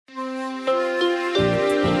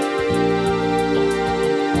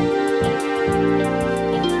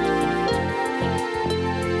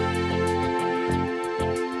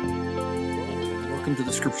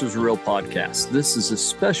Scriptures Are Real podcast. This is a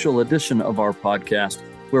special edition of our podcast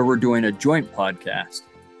where we're doing a joint podcast.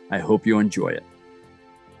 I hope you enjoy it.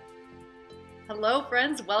 Hello,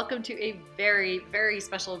 friends. Welcome to a very, very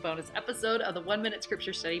special bonus episode of the 1 Minute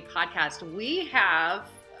Scripture Study podcast. We have,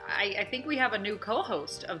 I think we have a new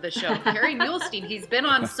co-host of the show, Kerry Muhlestein. He's been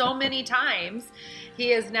on so many times.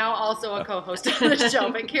 He is now also a co-host of the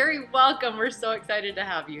show. But Kerry, welcome. We're so excited to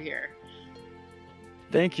have you here.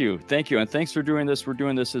 Thank you. And thanks for doing this. We're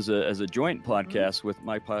doing this as a joint podcast with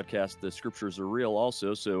my podcast, The Scriptures Are Real,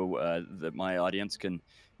 also, so that my audience can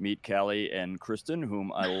meet Cali and Kristen,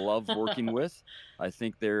 whom I love working with. I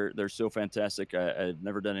think they're so fantastic. I've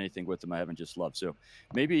never done anything with them I haven't just loved. So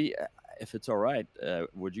maybe, if it's all right,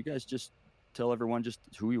 would you guys just tell everyone just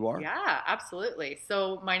who you are? Yeah, absolutely.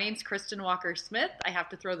 So my name's Kristen Walker-Smith. I have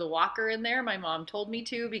to throw the Walker in there. My mom told me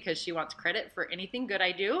to because she wants credit for anything good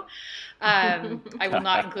I do. I will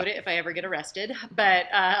not include it if I ever get arrested. But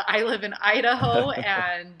I live in Idaho,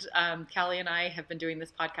 and Cali and I have been doing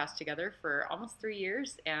this podcast together for almost 3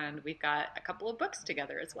 years, and we've got a couple of books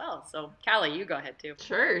together as well. So Cali, you go ahead too.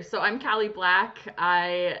 Sure. So I'm Cali Black.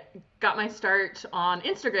 I got my start on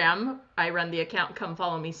Instagram. I run the account Come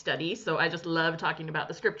Follow Me Study. So I just love talking about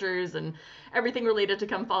the scriptures and everything related to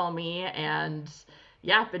Come Follow Me. And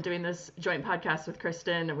yeah, I've been doing this joint podcast with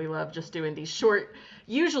Kristen, and we love just doing these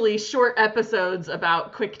usually short episodes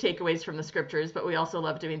about quick takeaways from the scriptures, but we also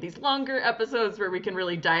love doing these longer episodes where we can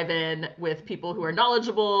really dive in with people who are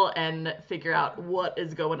knowledgeable and figure out what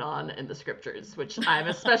is going on in the scriptures, which I'm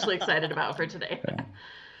especially excited about for today.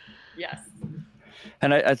 Yes.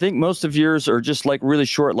 And I think most of yours are just like really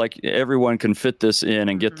short, like everyone can fit this in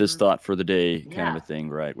and get this thought for the day kind of a thing,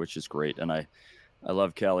 right? Which is great. And I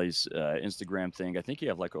love Cali's Instagram thing. I think you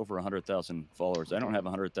have like over 100,000 followers. I don't have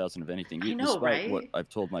 100,000 of anything. I know, despite right? What I've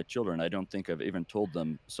told my children, I don't think I've even told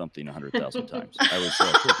them something 100,000 times. I would say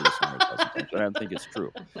I told you this 100,000 times, but I don't think it's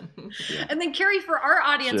true. Yeah. And then Kerry, for our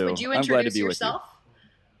audience, So, would you I'm glad to introduce be with yourself?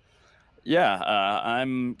 Yeah,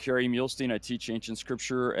 I'm Kerry Muhlestein. I teach ancient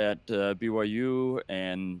scripture at BYU,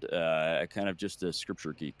 and I kind of just a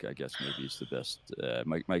scripture geek, I guess maybe is the best.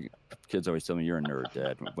 My kids always tell me, you're a nerd,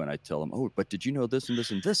 Dad, when I tell them, oh, but did you know this and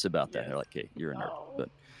this and this about that? They're like, hey, you're a nerd. Oh. But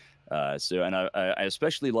I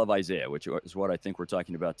especially love Isaiah, which is what I think we're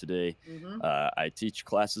talking about today. I teach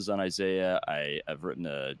classes on Isaiah. I've written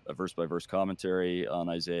a verse-by-verse commentary on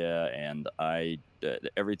Isaiah, and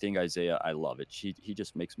everything Isaiah, I love it. He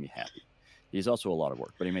just makes me happy. He's also a lot of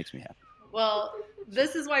work, but he makes me happy. Well,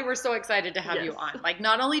 this is why we're so excited to have Yes. you on. Like,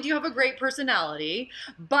 not only do you have a great personality,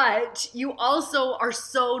 but you also are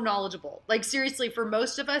so knowledgeable. Like, seriously, for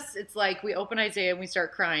most of us, it's like we open Isaiah and we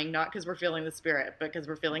start crying, not because we're feeling the spirit, but because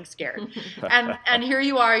we're feeling scared. and here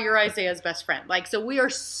you are, you're Isaiah's best friend. Like, so we are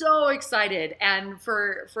so excited. And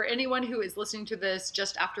for anyone who is listening to this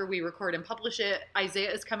just after we record and publish it,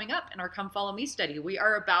 Isaiah is coming up in our Come Follow Me study. We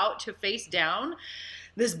are about to face down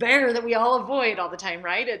this bear that we all avoid all the time,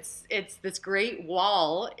 right? It's this great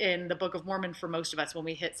wall in the Book of Mormon for most of us when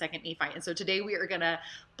we hit 2nd Nephi. And so today we are going to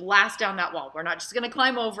blast down that wall. We're not just going to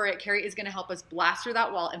climb over it. Kerry is going to help us blast through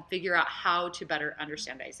that wall and figure out how to better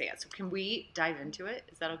understand Isaiah. So can we dive into it?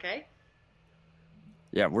 Is that okay?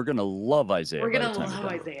 Yeah, we're going to love Isaiah. We're going to love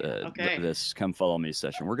Isaiah. Okay. This Come Follow Me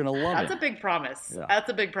session. We're going to love it. That's a big promise. Yeah. That's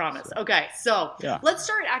a big promise. Okay, so let's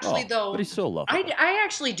start though. But he's so lovely. I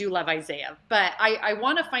actually do love Isaiah, but I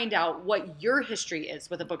want to find out what your history is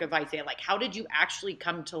with the book of Isaiah. Like, how did you actually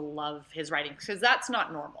come to love his writings? Because that's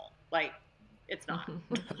not normal. Like, it's not.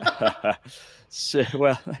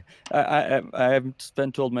 I've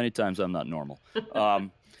been told many times I'm not normal.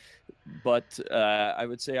 But I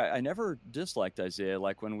would say I never disliked Isaiah.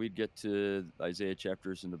 Like when we'd get to Isaiah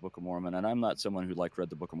chapters in the Book of Mormon, and I'm not someone who read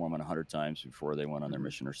the Book of Mormon 100 times before they went on their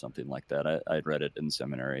mission or something like that. I'd read it in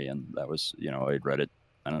seminary, and that was, I'd read it.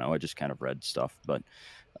 I don't know. I just kind of read stuff, but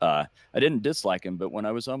I didn't dislike him. But when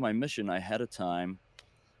I was on my mission, I had a time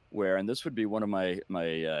where, and this would be one of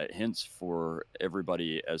my hints for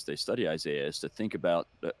everybody as they study Isaiah, is to think about,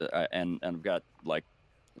 and I've got like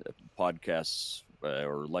podcasts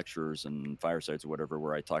or lectures and firesides or whatever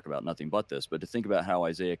where I talk about nothing but this, but to think about how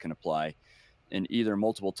Isaiah can apply in either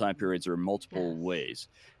multiple time periods or multiple ways.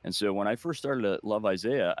 And so when I first started to love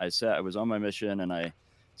Isaiah, I was on my mission, and I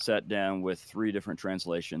sat down with 3 different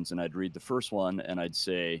translations, and I'd read the first one and I'd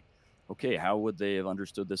say, okay, how would they have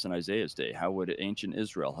understood this in Isaiah's day? How would ancient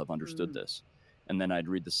Israel have understood this? And then I'd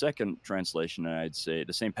read the second translation, and I'd say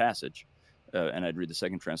the same passage, and I'd read the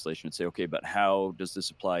second translation and say, okay, but how does this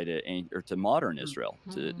apply to modern Israel,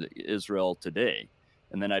 to Israel today?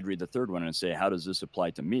 And then I'd read the third one and say, how does this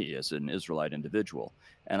apply to me as an Israelite individual?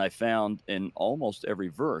 And I found in almost every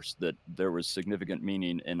verse that there was significant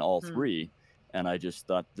meaning in all three. And I just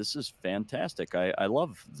thought, this is fantastic. I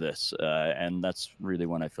love this. And that's really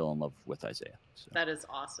when I fell in love with Isaiah. So. That is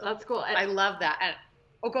awesome. That's cool. I love that. And,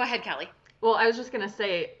 go ahead, Kelly. Well, I was just going to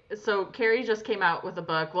say, so Kerry just came out with a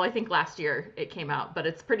book. Well, I think last year it came out, but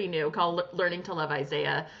it's pretty new, called Learning to Love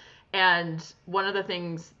Isaiah. And one of the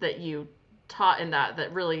things that you taught in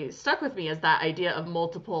that really stuck with me is that idea of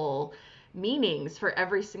multiple meanings for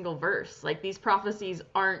every single verse. Like, these prophecies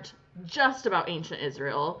aren't just about ancient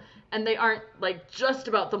Israel, and they aren't like just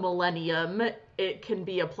about the millennium. It can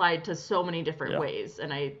be applied to so many different ways.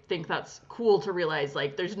 And I think that's cool to realize,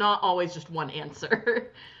 like, there's not always just one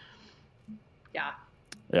answer.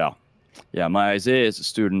 Yeah. My Isaiah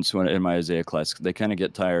students, when in my Isaiah class, they kind of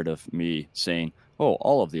get tired of me saying, oh,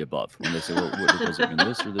 all of the above. When they say, well, does it mean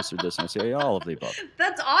this or this or this? And I say, yeah, all of the above.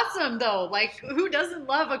 That's awesome, though. Like, who doesn't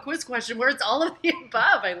love a quiz question where it's all of the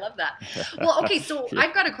above? I love that. Well, okay, so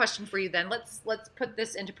I've got a question for you then. Let's put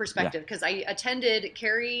this into perspective, because I attended,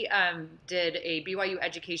 Kerry did a BYU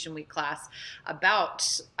Education Week class about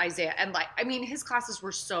Isaiah. And his classes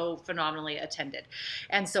were so phenomenally attended.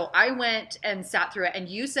 And so I went and sat through it, and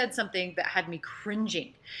you said something that had me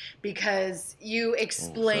cringing, because you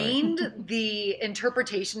explained the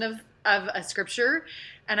interpretation of a scripture,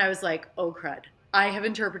 and I was like, oh crud, I have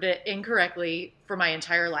interpreted it incorrectly for my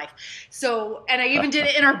entire life. So, and I even did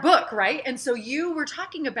it in our book, right? And so you were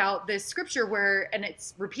talking about this scripture and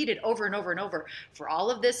it's repeated over and over and over. For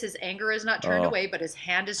all of this, his anger is not turned away, but his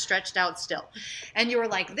hand is stretched out still. And you were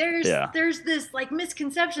like, there's this like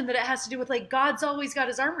misconception that it has to do with like God's always got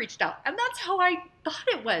his arm reached out. And that's how I thought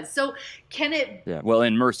it was. So can it... Yeah, well,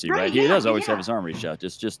 in mercy, right? He does always have his arm reached out.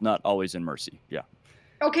 It's just not always in mercy. Yeah.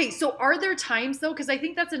 Okay, so are there times, though, because I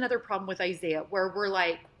think that's another problem with Isaiah, where we're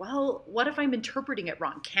like, well, what if I'm interpreting it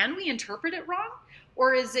wrong? Can we interpret it wrong?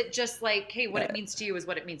 Or is it just like, hey, what it means to you is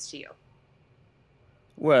what it means to you?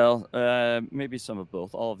 Well, maybe some of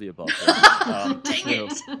both, all of the above. Dang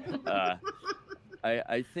it.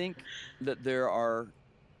 I think that there are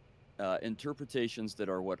interpretations that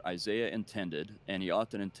are what Isaiah intended, and he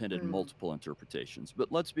often intended multiple interpretations.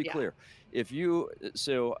 But let's be clear.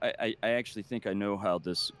 I actually think I know how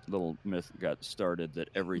this little myth got started, that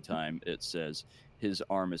every time it says his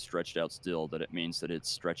arm is stretched out still, that it means that it's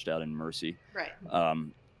stretched out in mercy. Right.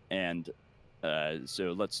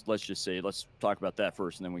 So let's just say, let's talk about that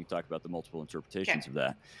first, and then we can talk about the multiple interpretations of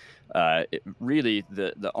that. Really,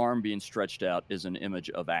 the arm being stretched out is an image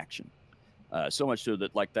of action. So much so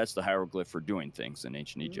that, like, that's the hieroglyph for doing things in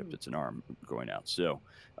ancient Egypt. It's an arm going out. So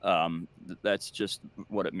that's just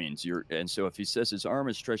what it means. And so if he says his arm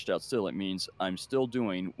is stretched out still, it means I'm still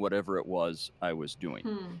doing whatever it was I was doing.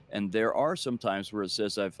 And there are some times where it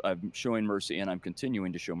says I'm showing mercy and I'm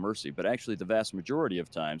continuing to show mercy. But actually, the vast majority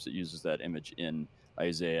of times it uses that image in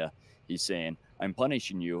Isaiah, he's saying, I'm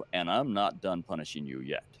punishing you and I'm not done punishing you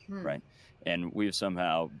yet, right? And we've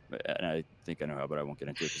somehow, and I think I know how, but I won't get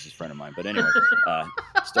into it because he's a friend of mine. But anyway,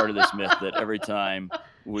 started this myth that every time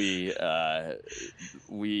we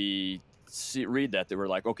read that, they were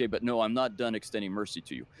like, okay, but no, I'm not done extending mercy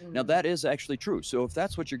to you. Now, that is actually true. So if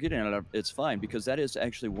that's what you're getting at, it's fine, because that is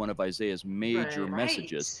actually one of Isaiah's major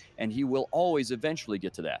messages, and he will always eventually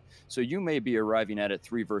get to that. So you may be arriving at it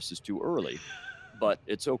 3 verses too early, but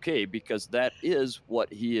it's okay, because that is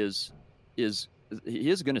what he is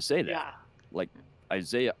going to say that. Yeah. Like,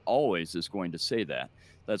 Isaiah always is going to say that.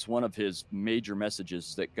 That's one of his major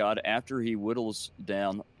messages, that God, after he whittles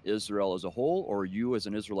down Israel as a whole, or you as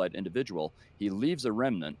an Israelite individual, he leaves a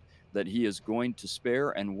remnant that he is going to spare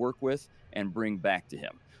and work with and bring back to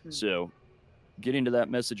him. So getting to that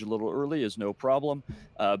message a little early is no problem,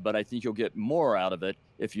 but I think you'll get more out of it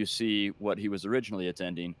if you see what he was originally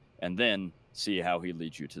intending and then see how he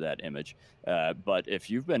leads you to that image. But if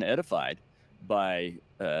you've been edified by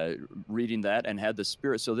reading that and had the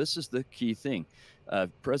Spirit. So this is the key thing.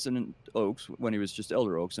 President Oaks, when he was just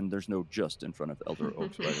Elder Oaks, and there's no just in front of Elder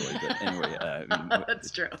Oaks, by the way, but anyway.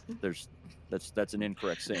 That's true. That's an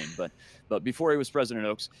incorrect saying. But before he was President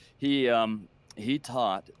Oaks, he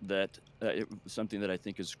taught that something that I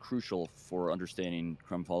think is crucial for understanding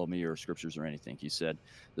Come Follow Me or Scriptures or anything. He said,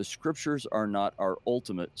 the Scriptures are not our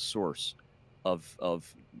ultimate source of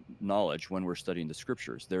knowledge when we're studying the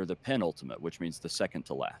Scriptures. They're the penultimate, which means the second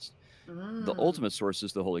to last. The ultimate source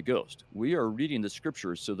is the Holy Ghost. We are reading the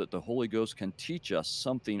Scriptures so that the Holy Ghost can teach us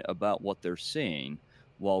something about what they're saying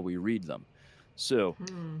while we read them. So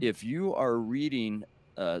if you are reading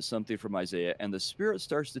something from Isaiah and the Spirit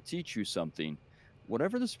starts to teach you something,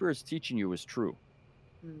 whatever the Spirit's teaching you is true.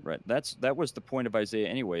 right? That was the point of Isaiah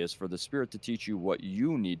anyway, is for the Spirit to teach you what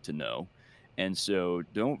you need to know. And so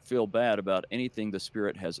don't feel bad about anything the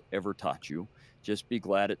Spirit has ever taught you. Just be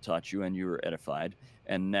glad it taught you and you were edified.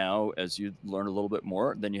 And now, as you learn a little bit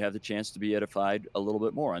more, then you have the chance to be edified a little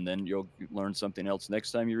bit more. And then you'll learn something else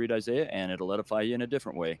next time you read Isaiah, and it'll edify you in a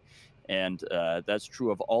different way. And that's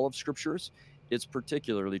true of all of Scriptures. It's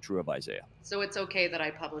particularly true of Isaiah. So it's okay that I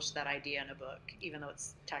published that idea in a book, even though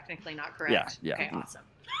it's technically not correct? Yeah. Okay, awesome.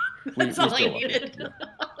 We That's all I still love needed.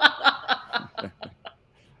 it.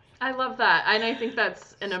 I love that. And I think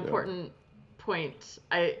that's an important point.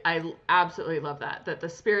 I absolutely love that the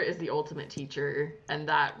Spirit is the ultimate teacher, and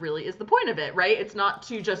that really is the point of it, right? It's not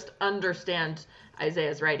to just understand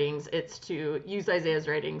Isaiah's writings, it's to use Isaiah's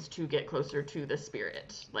writings to get closer to the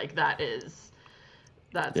Spirit. Like that's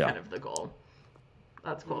kind of the goal.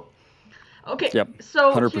 That's cool. Okay,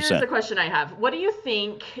 so 100%. Here's the question I have. What do you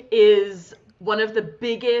think is one of the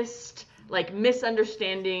biggest like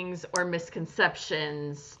misunderstandings or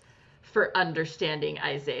misconceptions for understanding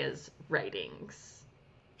Isaiah's writings?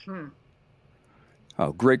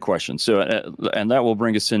 Oh, great question. So, and that will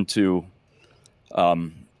bring us into,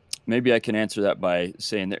 maybe I can answer that by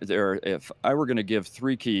saying if I were going to give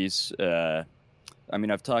 3 keys, I mean,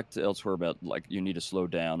 I've talked elsewhere about like you need to slow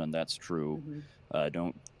down, and that's true.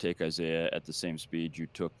 Don't take Isaiah at the same speed you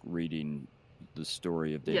took reading the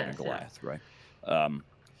story of David and Goliath, right?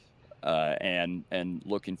 And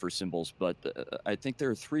looking for symbols. But I think there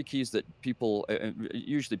are 3 keys that people,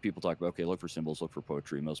 usually people talk about, okay, look for symbols, look for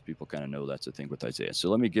poetry. Most people kind of know that's a thing with Isaiah. So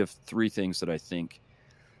let me give 3 things that I think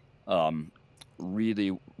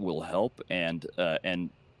really will help, and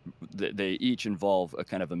they each involve a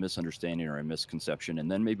kind of a misunderstanding or a misconception.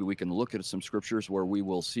 And then maybe we can look at some scriptures where we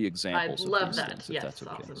will see examples of these things, if that's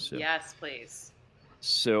okay. Awesome. So, yes, please.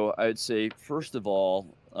 So I'd say, first of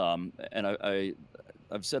all, and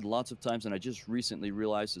I've said lots of times, and I just recently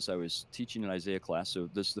realized as I was teaching an Isaiah class, so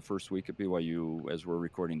this is the first week at BYU as we're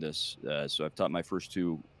recording this, so I've taught my first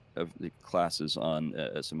 2 of the classes on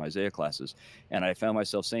some Isaiah classes, and I found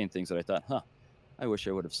myself saying things that I thought, I wish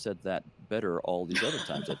I would have said that better all these other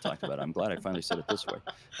times I talked about it. I'm glad I finally said it this way.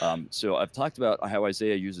 So I've talked about how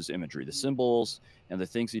Isaiah uses imagery, the symbols and the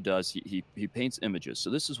things he does. He paints images.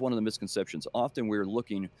 So this is one of the misconceptions. Often we're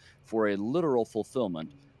looking for a literal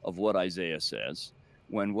fulfillment of what Isaiah says,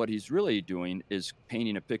 when what he's really doing is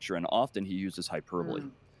painting a picture, and often he uses hyperbole,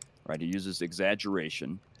 right? He uses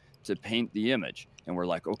exaggeration to paint the image, and we're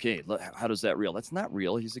like, okay, how does that real? That's not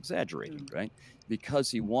real. He's exaggerating, right?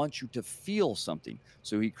 Because he wants you to feel something.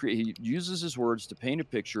 So he uses his words to paint a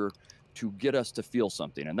picture to get us to feel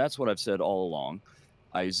something, and that's what I've said all along.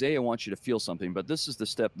 Isaiah wants you to feel something, but this is the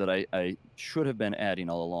step that I should have been adding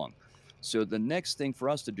all along. So the next thing for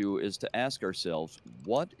us to do is to ask ourselves,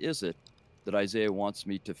 what is it that Isaiah wants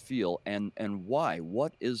me to feel, and why?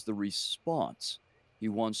 What is the response he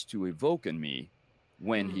wants to evoke in me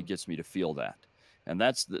when he gets me to feel that? And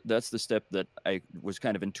that's the step that I was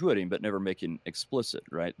kind of intuiting but never making explicit,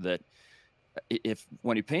 right? That if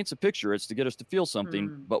when he paints a picture, it's to get us to feel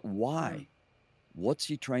something, but why? What's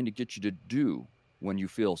he trying to get you to do when you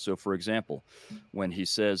feel? So, for example, when he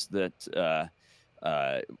says that,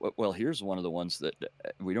 well, here's one of the ones that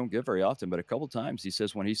we don't get very often, but a couple times he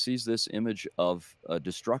says when he sees this image of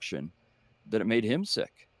destruction, that it made him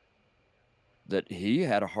sick, that he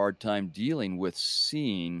had a hard time dealing with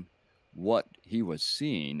seeing what he was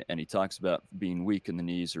seeing. And he talks about being weak in the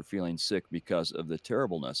knees or feeling sick because of the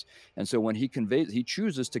terribleness. And so when he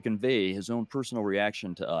chooses to convey his own personal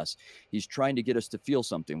reaction to us, he's trying to get us to feel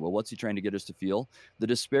something. Well, what's he trying to get us to feel? The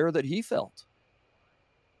despair that he felt.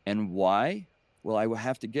 And why? Well, I would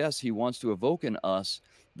have to guess he wants to evoke in us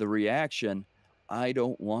the reaction, I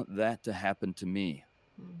don't want that to happen to me.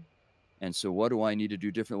 And so what do I need to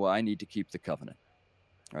do different? Well, I need to keep the covenant.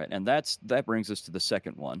 Right. And that brings us to the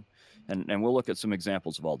second one. And we'll look at some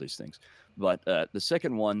examples of all these things. But the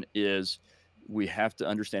second one is we have to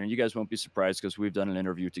understand, and you guys won't be surprised because we've done an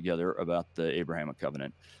interview together about the Abrahamic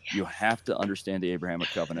Covenant. Yeah. You have to understand the Abrahamic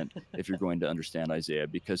Covenant if you're going to understand Isaiah,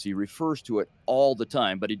 because he refers to it all the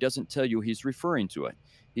time, but he doesn't tell you he's referring to it.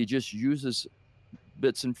 He just uses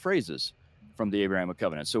bits and phrases from the Abrahamic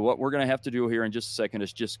Covenant. So what we're going to have to do here in just a second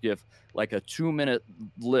is just give like a 2-minute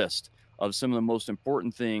list of some of the most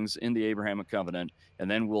important things in the Abrahamic Covenant, and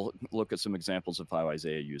then we'll look at some examples of how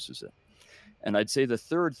Isaiah uses it. And I'd say the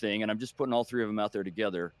third thing, and I'm just putting all 3 of them out there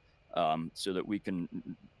together so that we can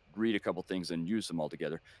read a couple things and use them all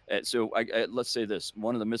together. So let's say this.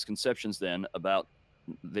 One of the misconceptions then about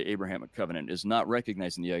the Abrahamic Covenant is not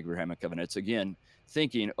recognizing the Abrahamic Covenant. It's, again,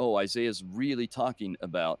 thinking, oh, Isaiah's really talking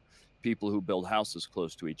about people who build houses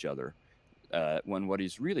close to each other. when what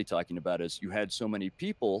he's really talking about is you had so many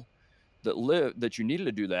people that you needed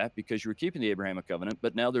to do that because you were keeping the Abrahamic Covenant,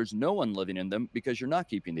 but now there's no one living in them because you're not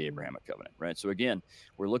keeping the Abrahamic Covenant, right? So again,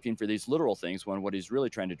 we're looking for these literal things when what he's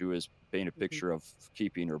really trying to do is paint a picture of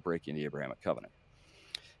keeping or breaking the Abrahamic Covenant.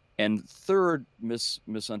 And third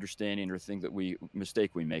misunderstanding or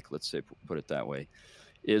mistake we make, let's say, put it that way,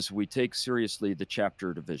 is we take seriously the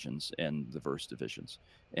chapter divisions and the verse divisions,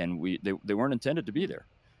 and they weren't intended to be there.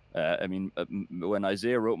 I mean, when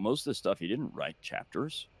Isaiah wrote most of the stuff, he didn't write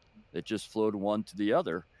chapters. It just flowed one to the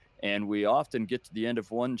other. And we often get to the end of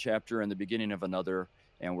one chapter and the beginning of another,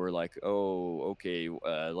 and we're like, oh, okay,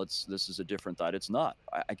 this is a different thought. It's not.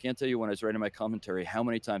 I can't tell you when I was writing my commentary how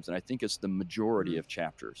many times, and I think it's the majority of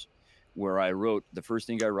chapters, where I wrote, the first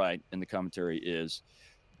thing I write in the commentary is,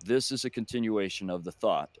 this is a continuation of the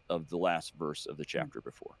thought of the last verse of the chapter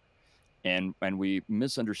before. And we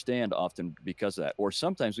misunderstand often because of that. Or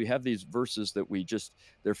sometimes we have these verses that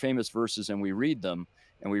they're famous verses, and we read them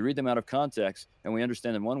out of context, and we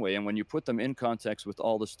understand them one way. And when you put them in context with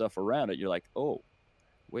all the stuff around it, you're like, oh,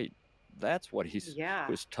 wait, that's what he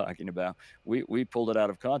was talking about. We pulled it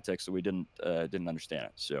out of context, so we didn't understand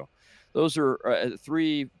it. So those are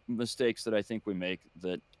three mistakes that I think we make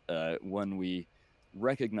that when we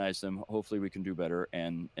recognize them, hopefully we can do better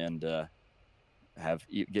and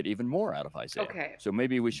get even more out of Isaiah. Okay. So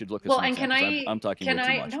maybe we should look at some examples. I'm talking way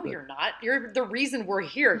too much. No, you're not. You're the reason we're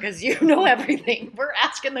here, because you know everything. We're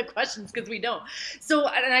asking the questions because we don't. So,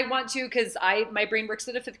 and I want to, because my brain works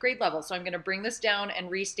at a 5th grade level. So I'm going to bring this down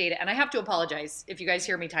and restate it. And I have to apologize if you guys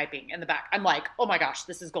hear me typing in the back. I'm like, oh my gosh,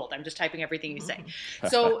 this is gold. I'm just typing everything you say.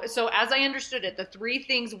 So as I understood it, the three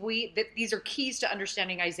things these are keys to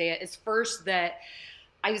understanding Isaiah is, first, that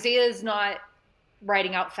Isaiah is not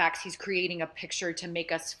writing out facts. He's creating a picture to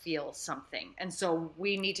make us feel something. And so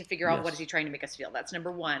we need to figure out, what is he trying to make us feel? That's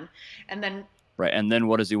number one. And then right. And then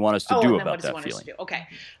what does he want us to do about that feeling? Okay.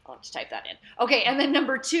 I'll just type that in. Okay. And then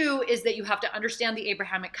number two is that you have to understand the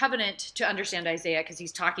Abrahamic Covenant to understand Isaiah, because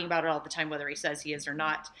he's talking about it all the time, whether he says he is or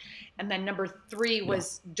not. And then number three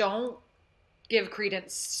was, don't give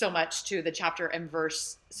credence so much to the chapter and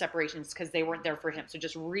verse separations, because they weren't there for him. So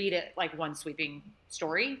just read it like one sweeping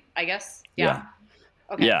story, I guess. Yeah.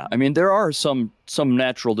 Okay. Yeah, I mean, there are some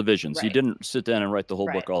natural divisions. Right. He didn't sit down and write the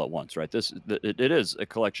whole book all at once, right? It is a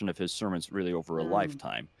collection of his sermons really over a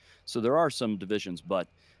lifetime. So there are some divisions, but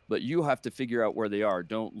you have to figure out where they are.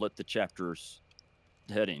 Don't let the chapters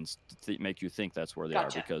headings make you think that's where they are,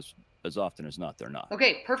 because as often as not, they're not.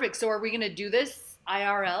 Okay, perfect. So are we going to do this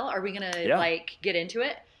IRL? Are we going to get into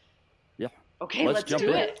it? Yeah. Okay, let's jump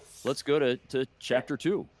do it. Let's go to chapter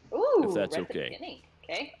 2. Ooh, if that's okay.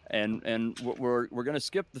 Okay. And we're going to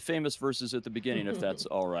skip the famous verses at the beginning, if that's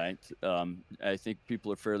all right. I think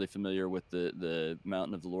people are fairly familiar with the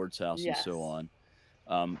mountain of the Lord's house and so on.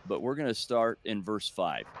 But we're going to start in verse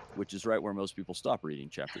 5, which is right where most people stop reading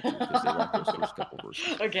chapter 2, because they like those first couple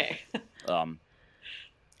verses. Okay.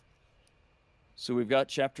 So we've got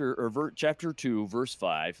chapter 2, verse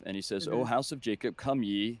 5, and he says, "O house of Jacob, come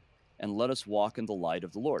ye, and let us walk in the light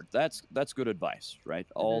of the Lord." That's good advice, right?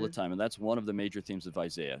 All the time. And that's one of the major themes of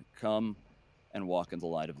Isaiah. Come and walk in the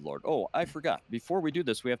light of the Lord. Oh, I forgot. Before we do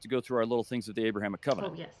this, we have to go through our little things of the Abrahamic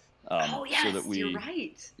Covenant. Oh, yes. So that You're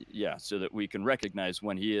right. Yeah, so that we can recognize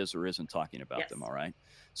when he is or isn't talking about them, all right?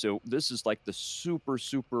 So this is like the super,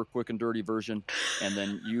 super quick and dirty version. And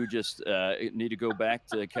then you just need to go back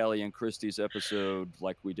to Cali and Christy's episode,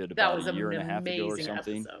 like we did about a year and a half ago or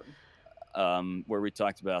something. Where we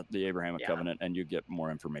talked about the Abrahamic Covenant, and you get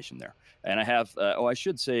more information there. And I have, I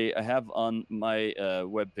should say, I have on my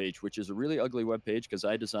webpage, which is a really ugly webpage because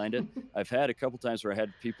I designed it. I've had a couple times where I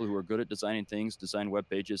had people who are good at designing things, design web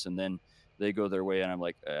pages, and then they go their way, and I'm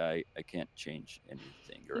like, I can't change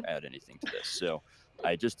anything or add anything to this. So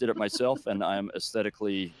I just did it myself, and I'm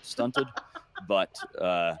aesthetically stunted, but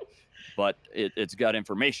it's got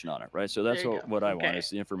information on it, right? So that's what I want is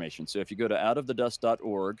the information. So if you go to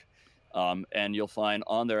outofthedust.org, and you'll find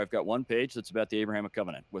on there, I've got one page that's about the Abrahamic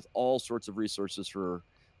Covenant with all sorts of resources for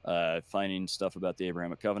finding stuff about the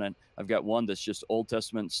Abrahamic Covenant. I've got one that's just Old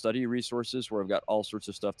Testament study resources where I've got all sorts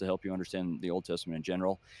of stuff to help you understand the Old Testament in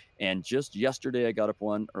general. And just yesterday, I got up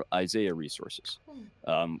one Isaiah resources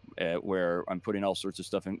where I'm putting all sorts of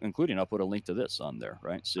stuff, including I'll put a link to this on there,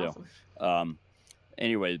 right? So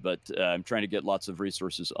anyway, but I'm trying to get lots of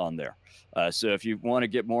resources on there. So if you want to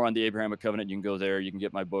get more on the Abrahamic Covenant, you can go there. You can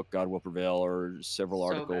get my book, God Will Prevail, or several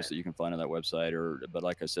articles that you can find on that website. But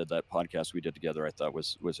like I said, that podcast we did together, I thought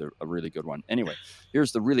was a really good one. Anyway,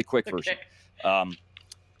 here's the really quick version.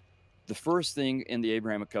 The first thing in the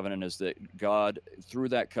Abrahamic covenant is that God, through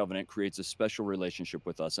that covenant, creates a special relationship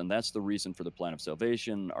with us. And that's the reason for the plan of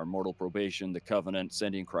salvation, our mortal probation, the covenant,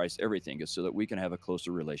 sending Christ, everything is so that we can have a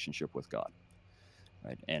closer relationship with God.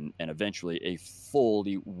 Right. And eventually a full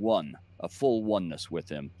oneness with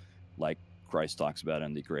him, like Christ talks about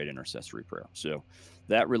in the great intercessory prayer. So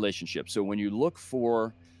that relationship. So when you look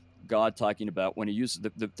for God talking about, when he uses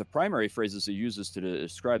the primary phrases he uses to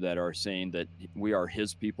describe that are saying that we are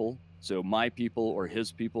his people. So my people or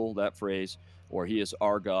his people, that phrase, or he is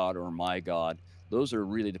our God or my God. Those are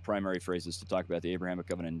really the primary phrases to talk about the Abrahamic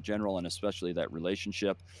covenant in general, and especially that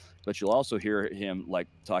relationship. But you'll also hear him like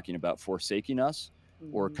talking about forsaking us,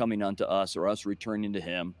 or coming unto us, or us returning to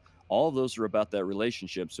him. All of those are about that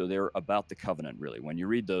relationship. So they're about the covenant, really. When you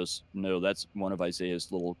read those, no, that's one of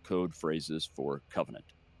Isaiah's little code phrases for covenant.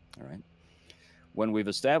 All right. When we've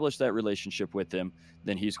established that relationship with him,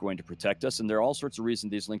 then he's going to protect us. And there are all sorts of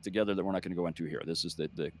reasons these link together that we're not going to go into here. This is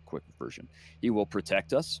the quick version. He will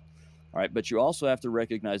protect us. All right. But you also have to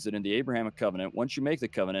recognize that in the Abrahamic covenant, once you make the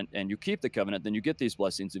covenant and you keep the covenant, then you get these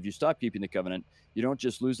blessings. If you stop keeping the covenant, you don't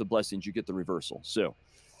just lose the blessings, you get the reversal. So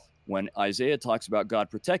when Isaiah talks about God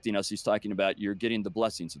protecting us, he's talking about you're getting the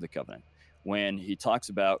blessings of the covenant. When he talks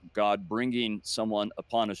about God bringing someone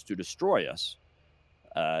upon us to destroy us,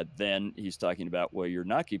 then he's talking about, well, you're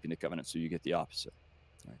not keeping the covenant, so you get the opposite.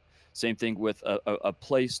 Right? Same thing with a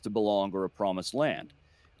place to belong or a promised land.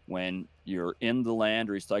 When you're in the land,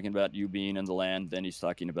 or he's talking about you being in the land, then he's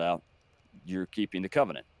talking about you're keeping the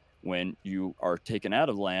covenant. When you are taken out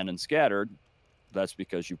of the land and scattered, that's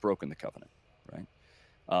because you've broken the covenant, right?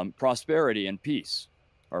 Prosperity and peace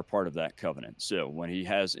are part of that covenant. So when he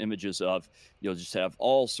has images of, you'll just have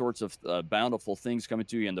all sorts of bountiful things coming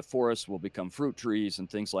to you, and the forests will become fruit trees and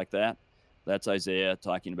things like that, that's Isaiah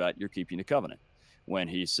talking about you're keeping the covenant. When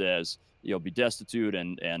he says you'll be destitute,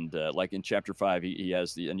 and like in chapter 5, he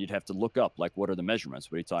has and you'd have to look up, like, what are the measurements?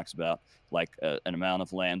 But he talks about like an amount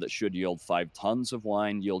of land that should yield 5 tons of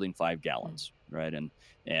wine, yielding 5 gallons, right? And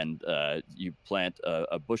you plant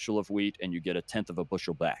a bushel of wheat and you get 1/10 of a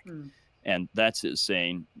bushel back. And that's his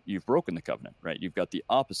saying, you've broken the covenant, right? You've got the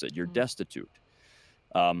opposite. You're destitute.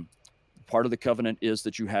 Part of the covenant is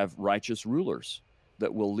that you have righteous rulers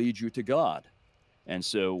that will lead you to God. And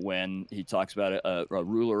so when he talks about a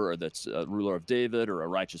ruler, or that's a ruler of David, or a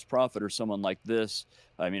righteous prophet, or someone like this,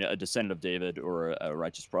 I mean, a descendant of David, or a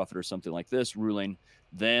righteous prophet, or something like this ruling,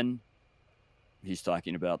 then he's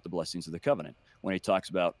talking about the blessings of the covenant. When he talks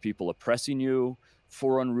about people oppressing you,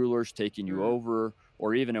 foreign rulers taking you over,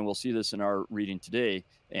 or even, and we'll see this in our reading today,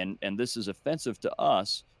 and this is offensive to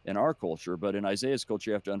us in our culture, but in Isaiah's culture,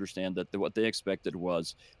 you have to understand that what they expected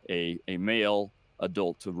was a male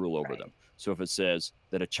adult to rule over them. So if it says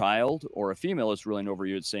that a child or a female is ruling over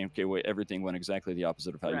you, it's saying, okay, wait, everything went exactly the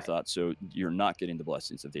opposite of how you thought, so you're not getting the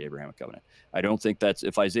blessings of the Abrahamic covenant. I don't think that's,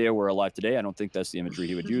 if Isaiah were alive today, I don't think that's the imagery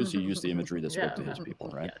he would use. He used the imagery that spoke to his people,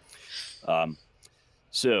 right?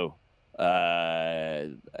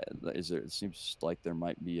 It seems like there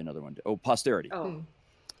might be another one. Oh, posterity.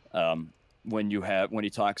 When he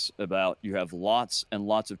talks about you have lots and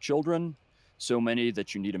lots of children, so many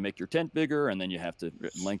that you need to make your tent bigger, and then you have to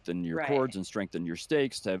lengthen your cords and strengthen your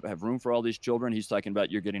stakes to have room for all these children. He's talking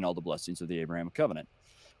about you're getting all the blessings of the Abrahamic covenant.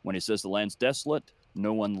 When he says the land's desolate,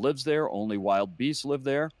 no one lives there, only wild beasts live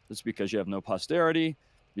there, it's because you have no posterity,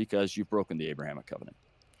 because you've broken the Abrahamic covenant.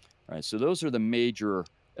 All right, so those are the major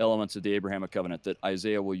elements of the Abrahamic covenant that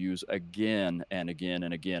Isaiah will use again and again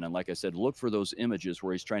and again. And like I said, look for those images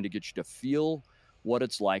where he's trying to get you to feel what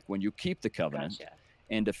it's like when you keep the covenant,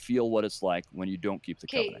 and to feel what it's like when you don't keep the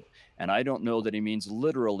covenant. And I don't know that he means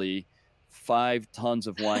literally 5 tons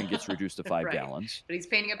of wine gets reduced to 5 gallons. But he's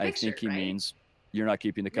painting a picture. I think he means you're not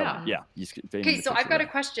keeping the covenant. Yeah. He's painting okay, so I've got a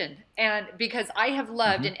question. And because I have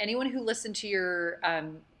loved, and anyone who listened to your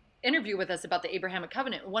interview with us about the Abrahamic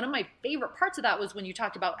covenant, one of my favorite parts of that was when you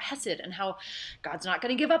talked about Hesed and how God's not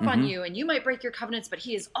going to give up on you, and you might break your covenants, but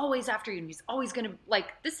he is always after you, and he's always going to,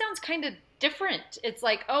 like, this sounds kind of different. It's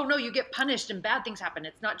like, oh no, you get punished and bad things happen.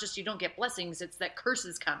 It's not just you don't get blessings, it's that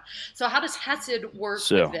curses come. So how does Hesed work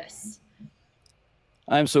with this?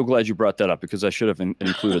 I'm so glad you brought that up, because I should have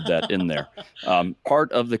included that in there.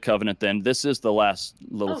 Part of the covenant, then, this is the last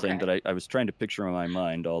little thing that I was trying to picture in my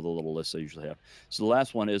mind, all the little lists I usually have. So the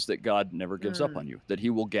last one is that God never gives up on you, that he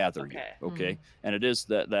will gather you. Okay. And it is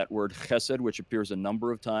that word chesed, which appears a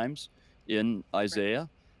number of times in Isaiah,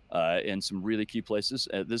 in some really key places.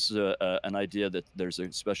 This is an idea that there's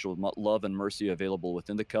a special love and mercy available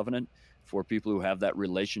within the covenant for people who have that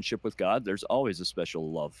relationship with God. There's always a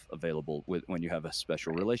special love available when you have a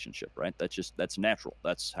special relationship, right? That's natural.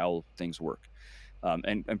 That's how things work.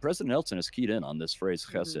 And President Nelson has keyed in on this phrase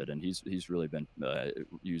chesed, Mm-hmm. and he's really been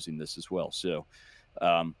using this as well. So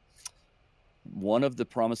one of the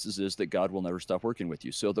promises is that God will never stop working with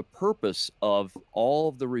you. So the purpose of all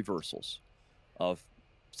of the reversals, of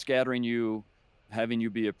scattering you, having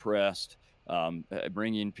you be oppressed,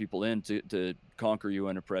 bringing people in to conquer you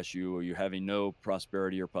and oppress you, or you having no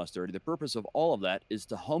prosperity or posterity, the purpose of all of that is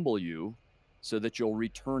to humble you so that you'll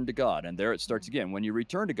return to God. And there it starts again. When you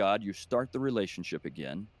return to God, you start the relationship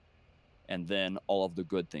again, and then all of the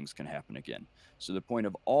good things can happen again. So the point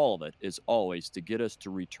of all of it is always to get us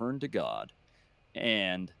to return to God.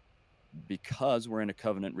 And because we're in a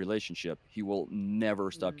covenant relationship, he will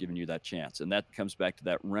never stop giving you that chance. And that comes back to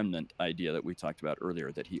that remnant idea that we talked about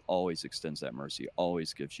earlier, that he always extends that mercy,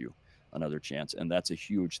 always gives you another chance. And that's a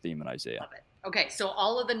huge theme in Isaiah. Love it. Okay, so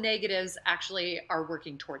all of the negatives actually are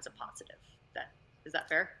working towards a positive. Is that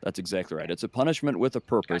fair? That's exactly right. It's a punishment with a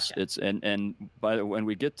purpose. Gotcha. It's and by the when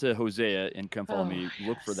we get to Hosea in Come Follow Me,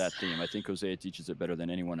 look for yes. that theme. I think Hosea teaches it better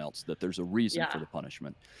than anyone else, that there's a reason Yeah. for the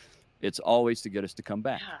punishment. It's always to get us to come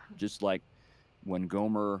back. Yeah. Just like when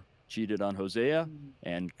Gomer cheated on Hosea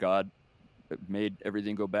and God made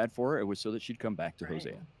everything go bad for her, it was so that she'd come back to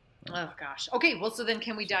Hosea. Right. Oh gosh. Okay, well, so then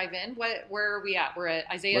can we dive in? Where are we at? We're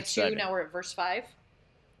at Isaiah Let's 2, now we're at verse 5.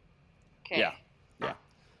 Okay. Yeah.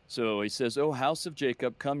 So he says, "O house of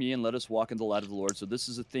Jacob, come ye and let us walk in the light of the Lord." So this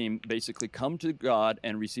is a theme, basically, come to God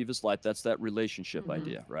and receive his light. That's that relationship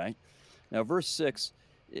idea, right? Now, verse 6,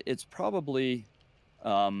 it's probably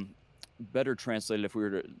better translated if we were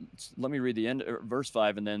to, let me read the end, verse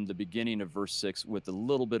 5, and then the beginning of verse 6 with a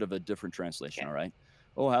little bit of a different translation, all right?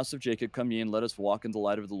 "O house of Jacob, come ye and let us walk in the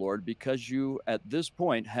light of the Lord, because you at this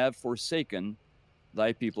point have forsaken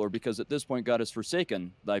thy people," or because at this point God has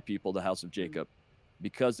forsaken thy people, the house of Jacob,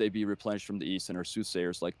 because they be replenished from the east and are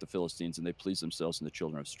soothsayers like the Philistines, and they please themselves in the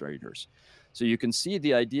children of strangers. So you can see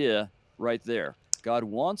the idea right there. God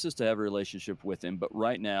wants us to have a relationship with him, but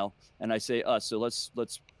right now, and I say us, so let's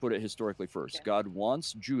put it historically first. Okay. God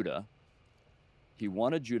wants Judah. He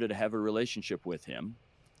wanted Judah to have a relationship with him,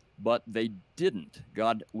 but they didn't.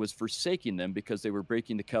 God was forsaking them because they were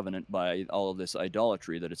breaking the covenant by all of this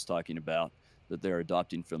idolatry that it's talking about, that they're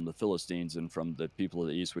adopting from the Philistines and from the people of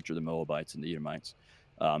the east, which are the Moabites and the Edomites.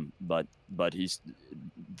 But he's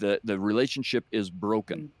the relationship is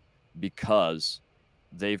broken because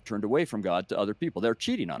they've turned away from God to other people. They're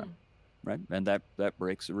cheating on him, right? And that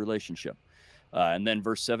breaks the relationship. And then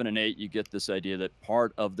verse 7 and 8, you get this idea that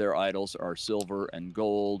part of their idols are silver and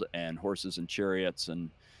gold and horses and chariots, and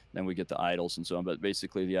then we get the idols and so on. But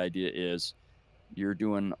basically the idea is you're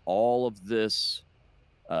doing all of this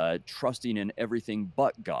trusting in everything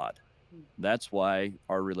but God. That's why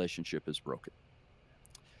our relationship is broken.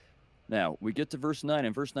 Now, we get to verse 9,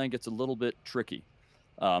 and verse 9 gets a little bit tricky.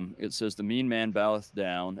 It says, "The mean man boweth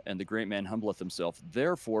down, and the great man humbleth himself.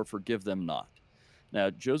 Therefore forgive them not." Now,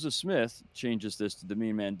 Joseph Smith changes this to "the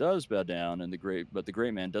mean man does bow down, but the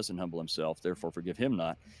great man doesn't humble himself. Therefore forgive him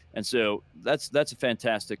not." And so that's a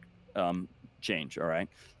fantastic change, all right?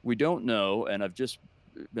 We don't know, and I've just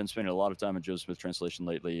been spending a lot of time in Joseph Smith translation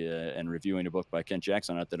lately and reviewing a book by Kent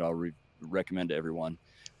Jackson on it that I'll recommend to everyone.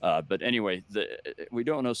 But anyway, we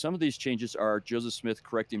don't know. Some of these changes are Joseph Smith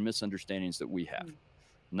correcting misunderstandings that we have.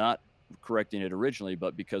 Not correcting it originally,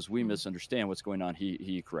 but because we misunderstand what's going on,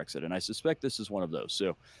 he corrects it. And I suspect this is one of those.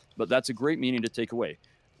 So, but that's a great meaning to take away.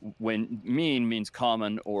 When mean means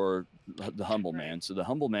common or the humble man. So the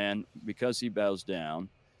humble man, because he bows down,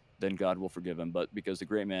 then God will forgive him. But because the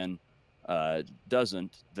great man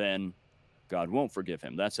doesn't, then God won't forgive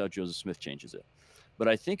him. That's how Joseph Smith changes it. But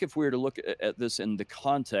I think if we were to look at this in the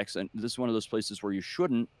context, and this is one of those places where you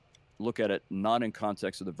shouldn't look at it not in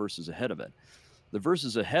context of the verses ahead of it. The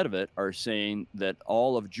verses ahead of it are saying that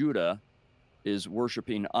all of Judah is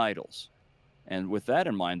worshiping idols. And with that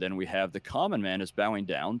in mind, then we have the common man is bowing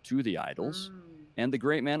down to the idols, and the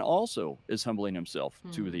great man also is humbling himself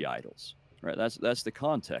to the idols. Right? That's the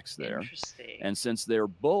context there. Interesting. And since they're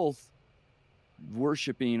both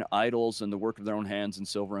worshiping idols and the work of their own hands and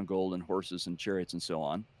silver and gold and horses and chariots and so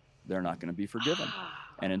on, they're not going to be forgiven.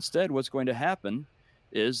 And instead, what's going to happen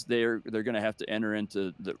is they're going to have to enter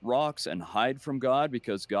into the rocks and hide from God,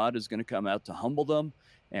 because God is going to come out to humble them.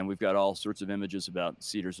 And we've got all sorts of images about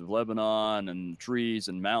cedars of Lebanon and trees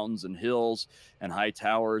and mountains and hills and high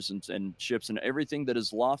towers and ships and everything that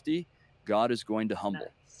is lofty. God is going to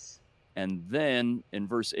humble. Nice. And then in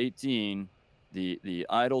verse 18, the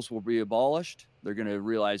idols will be abolished. They're going to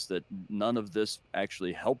realize that none of this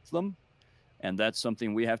actually helped them. And that's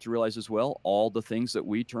something we have to realize as well. All the things that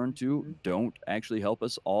we turn to don't actually help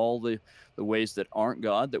us. All the ways that aren't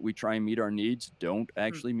God that we try and meet our needs don't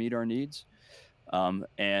actually meet our needs.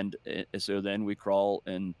 So then we crawl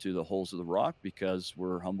into the holes of the rock because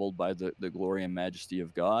we're humbled by the glory and majesty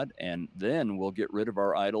of God. And then we'll get rid of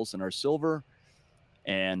our idols and our silver,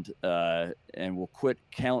 and we'll quit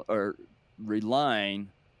relying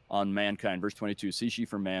on mankind. Verse 22, cease ye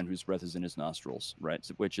from man whose breath is in his nostrils, right?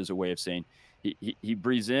 Which is a way of saying he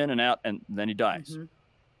breathes in and out and then he dies. Mm-hmm.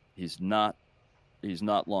 He's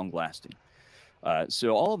not long lasting. So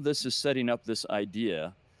all of this is setting up this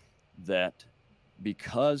idea that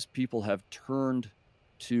because people have turned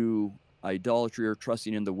to idolatry or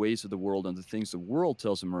trusting in the ways of the world and the things the world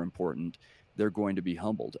tells them are important, they're going to be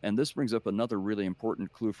humbled. And this brings up another really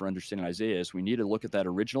important clue for understanding Isaiah is we need to look at that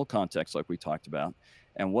original context like we talked about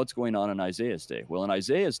and what's going on in Isaiah's day. Well, in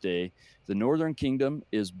Isaiah's day, the northern kingdom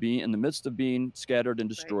is in the midst of being scattered and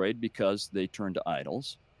destroyed because they turned to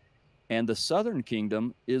idols. And the southern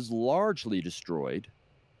kingdom is largely destroyed,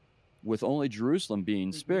 with only Jerusalem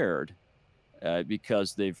being spared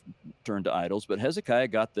because they've turned to idols. But Hezekiah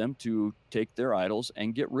got them to take their idols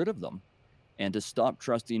and get rid of them and to stop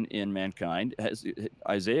trusting in mankind.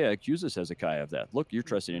 Isaiah accuses Hezekiah of that. Look, you're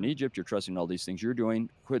trusting in Egypt. You're trusting in all these things you're doing.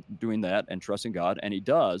 Quit doing that and trusting God. And he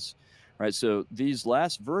does. Right. So these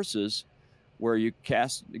last verses where you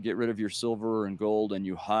get rid of your silver and gold and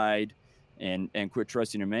you hide and quit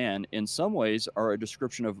trusting in man, in some ways are a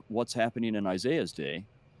description of what's happening in Isaiah's day,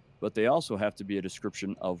 but they also have to be a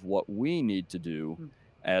description of what we need to do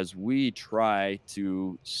as we try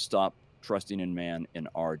to stop trusting in man in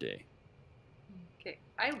our day. Okay,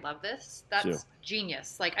 I love this. That's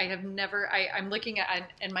genius. Like I'm looking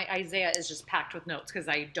at, and my Isaiah is just packed with notes because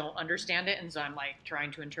I don't understand it, and so I'm like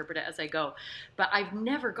trying to interpret it as I go. But I've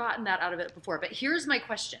never gotten that out of it before. But here's my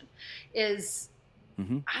question: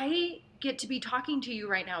 I get to be talking to you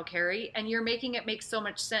right now, Kerry, and you're making it make so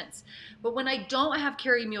much sense. But when I don't have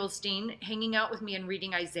Kerry Muhlestein hanging out with me and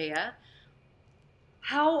reading Isaiah,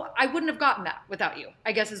 I wouldn't have gotten that without you,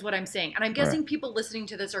 I guess is what I'm saying. And I'm guessing people listening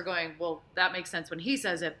to this are going, well, that makes sense when he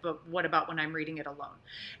says it, but what about when I'm reading it alone?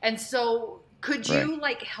 And so could you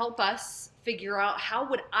help us figure out how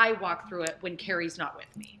would I walk through it when Kerry's not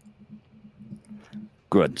with me?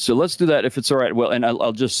 Good. So let's do that if it's all right. Well, and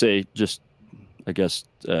I'll just say, I guess,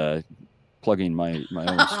 plugging my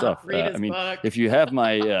own stuff. Read his book. If you have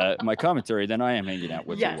my my commentary, then I am hanging out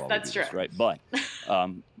with you. Yes, that's true. This, right?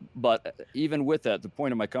 But even with that, the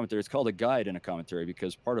point of my commentary, it's called a guide and a commentary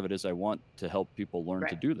because part of it is I want to help people learn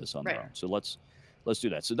to do this on their own. So let's do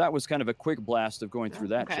that. So that was kind of a quick blast of going through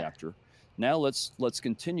that chapter. Now let's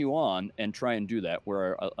continue on and try and do that,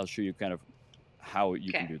 where I'll show you kind of how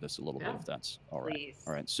you can do this a little bit, if that's all right. Please.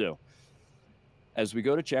 All right. So as we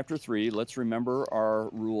go to chapter 3, let's remember our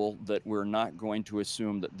rule that we're not going to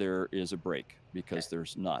assume that there is a break, because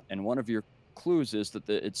there's not. And one of your clues is that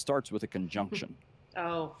it starts with a conjunction.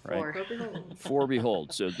 Oh, right? For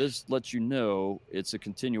behold. So this lets you know it's a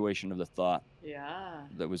continuation of the thought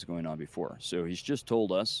that was going on before. So he's just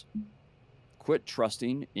told us, quit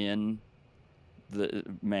trusting in the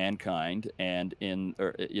mankind and in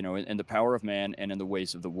the power of man and in the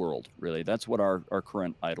ways of the world. Really, that's what our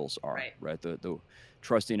current idols are, right? The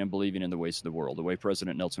trusting and believing in the ways of the world. The way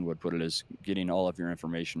President Nelson would put it is getting all of your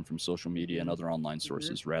information from social media and other online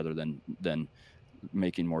sources rather than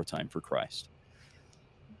making more time for Christ.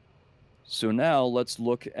 So now let's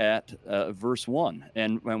look at verse 1.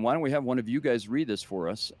 And why don't we have one of you guys read this for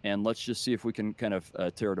us, and let's just see if we can kind of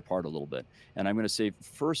tear it apart a little bit. And I'm going to say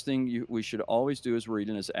first thing we should always do as we're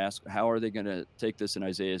reading is ask, how are they going to take this in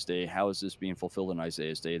Isaiah's day? How is this being fulfilled in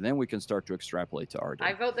Isaiah's day? And then we can start to extrapolate to our day.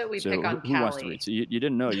 I vote that we pick on Cali. Who wants to read? So you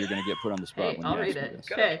didn't know you're going to get put on the spot. I'll read it.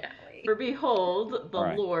 Okay. For behold,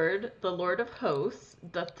 the Lord of hosts,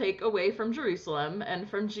 doth take away from Jerusalem and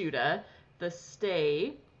from Judah the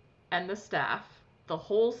stay and the staff, the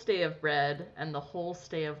whole stay of bread, and the whole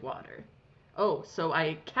stay of water. Oh, so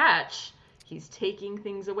I catch he's taking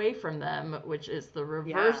things away from them, which is the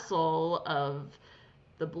reversal of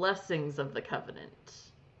the blessings of the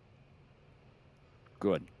covenant.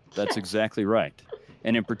 Good. That's exactly right.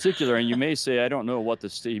 And in particular, and you may say, I don't know what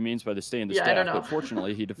he means by the stay and the staff, but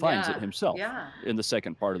fortunately he defines it himself in the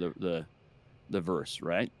second part of the verse,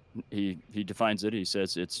 right? He defines it. He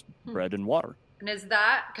says it's bread and water. And is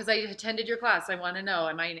that, because I attended your class, I want to know,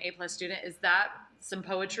 am I an A+ student? Is that some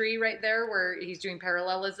poetry right there where he's doing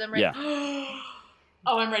parallelism? Right? Yeah.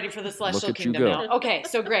 Oh, I'm ready for the celestial kingdom now. Okay,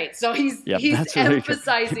 so great. So he's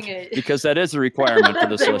emphasizing it. Because that is a requirement for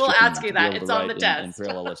the celestial kingdom. They will ask you that. It's on the test. In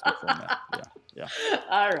parallelistic format. Yeah.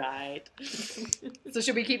 All right. So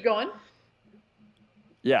should we keep going?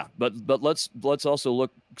 Yeah, but let's also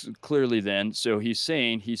look clearly then. So he's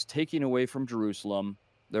saying he's taking away from Jerusalem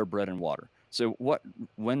their bread and water. So what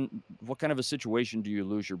kind of a situation do you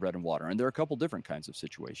lose your bread and water? And there are a couple different kinds of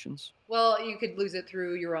situations. Well, you could lose it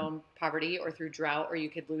through your own poverty or through drought, or you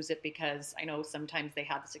could lose it because I know sometimes they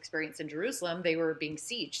had this experience in Jerusalem. They were being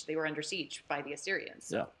sieged. They were under siege by the Assyrians.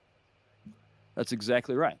 So. Yeah, that's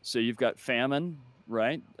exactly right. So you've got famine,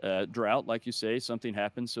 right? Drought, like you say, something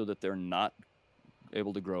happens so that they're not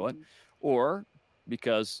able to grow it, or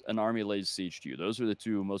because an army lays siege to you. Those are the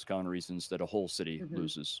two most common reasons that a whole city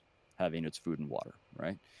loses having its food and water,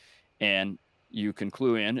 right? And you can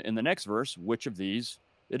clue in the next verse which of these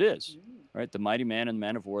it is, right? The mighty man and the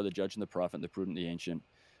man of war, the judge and the prophet, and the prudent, the ancient,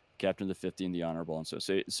 captain of the 50 and the honorable. And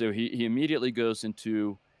so he immediately goes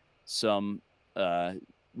into some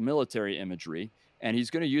military imagery, and he's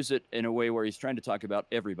going to use it in a way where he's trying to talk about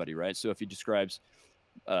everybody, right? So if he describes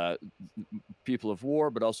people of war,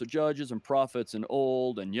 but also judges and prophets and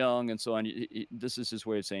old and young and so on, this is his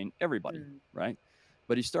way of saying everybody, right?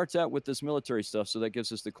 But he starts out with this military stuff, so that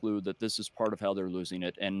gives us the clue that this is part of how they're losing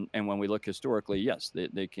it. And when we look historically, yes,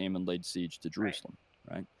 they came and laid siege to Jerusalem,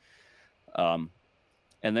 right?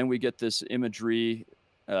 And then we get this imagery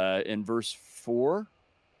in verse 4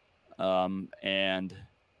 and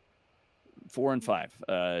 4 and 5.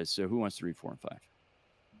 So who wants to read 4 and 5?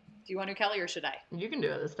 Do you want to, Kelly, or should I? You can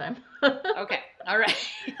do it this time. Okay. All right.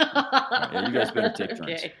 Yeah, you guys better take turns.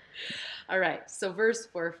 Okay. All right. So verse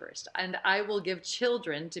 4 first. And I will give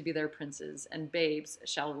children to be their princes, and babes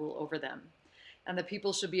shall rule over them. And the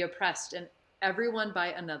people shall be oppressed, and everyone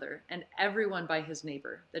by another, and everyone by his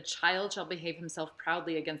neighbor. The child shall behave himself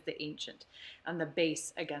proudly against the ancient, and the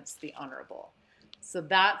base against the honorable. So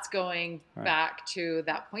that's going back to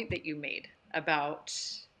that point that you made about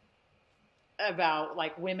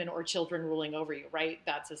like women or children ruling over you, right?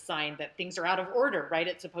 That's a sign that things are out of order, right?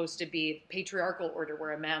 It's supposed to be patriarchal order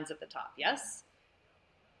where a man's at the top. Yes?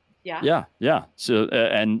 Yeah. Yeah. So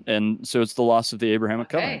and so it's the loss of the Abrahamic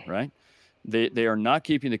covenant, right? They are not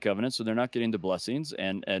keeping the covenant, so they're not getting the blessings,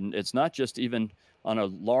 and it's not just even on a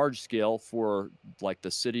large scale for like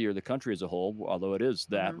the city or the country as a whole, although it is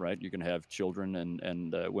that, right? You can have children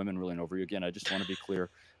and women ruling over you. Again, I just want to be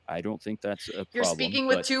clear. I don't think that's a problem. You're speaking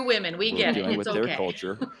with two women. We get it. It's with okay. Their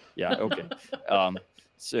culture. Yeah. Okay.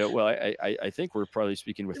 So, well, I think we're probably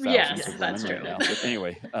speaking with thousands of women right now. But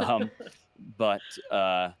anyway,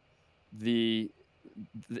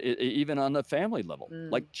 even on the family level,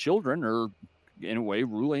 like children are in a way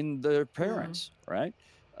ruling their parents, right?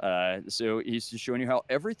 So he's just showing you how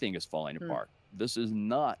everything is falling apart. This is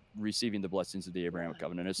not receiving the blessings of the Abrahamic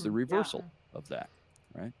covenant. It's the reversal of that,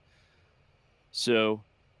 right? So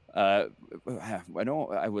I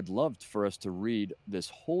would love for us to read this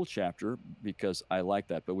whole chapter because I like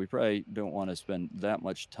that, but we probably don't want to spend that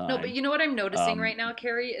much time. No, but you know what I'm noticing right now,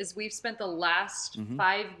 Kerry, is we've spent the last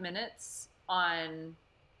 5 minutes on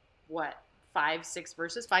what, 5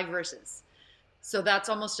 verses. So that's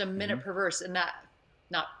almost a minute per verse, and that,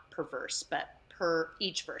 not per verse, but per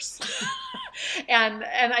each verse. and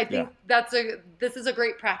I think this is a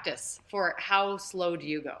great practice for how slow do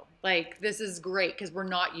you go. Like, this is great because we're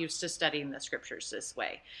not used to studying the scriptures this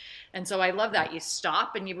way. And so I love that. You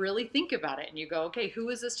stop and you really think about it and you go, okay, who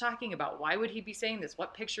is this talking about? Why would he be saying this?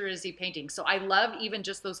 What picture is he painting? So I love even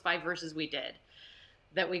just those 5 verses we did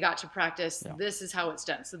that we got to practice. This is how it's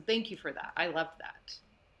done. So thank you for that. I loved that.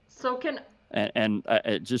 So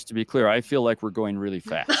just to be clear, I feel like we're going really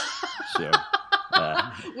fast. So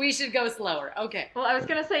we should go slower. Okay. Well, I was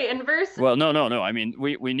going to say in verse... Well, no. I mean,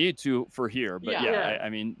 we need to for here, but I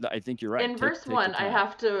mean, I think you're right. In verse 1, I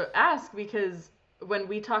have to ask, because when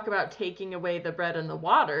we talk about taking away the bread and the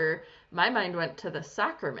water, my mind went to the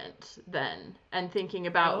sacrament then, and thinking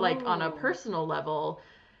about like on a personal level,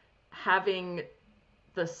 having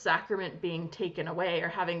the sacrament being taken away, or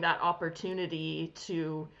having that opportunity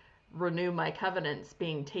to renew my covenants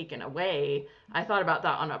being taken away. I thought about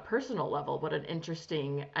that on a personal level. What an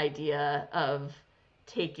interesting idea of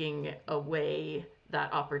taking away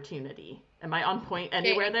that opportunity. Am I on point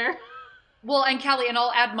anywhere there? Well, and Callie, and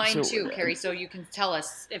I'll add mine too, Kerry, so you can tell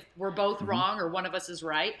us if we're both wrong or one of us is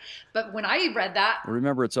right. But when I read that...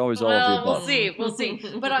 Remember, it's always all of the above. We'll see.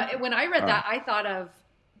 But when I read that, I thought of,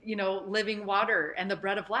 living water and the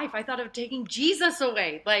bread of life. I thought of taking Jesus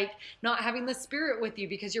away, like not having the Spirit with you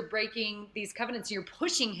because you're breaking these covenants and you're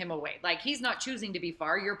pushing him away. Like, he's not choosing to be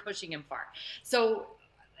far, you're pushing him far. So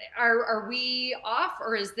are we off,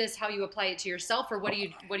 or is this how you apply it to yourself, or what do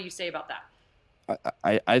you say about that?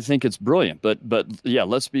 I think it's brilliant, but yeah,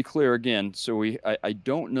 let's be clear again. So I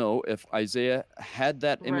don't know if Isaiah had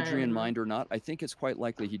that imagery in mind or not. I think it's quite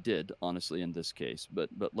likely he did, honestly, in this case. But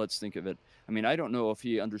let's think of it. I mean, I don't know if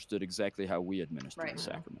he understood exactly how we administer the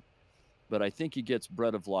sacrament. but I think he gets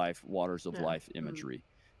bread of life, waters of life imagery.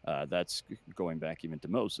 That's going back even to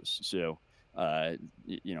Moses. So,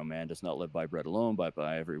 man does not live by bread alone, but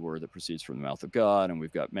by every word that proceeds from the mouth of God. And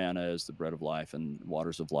we've got manna as the bread of life and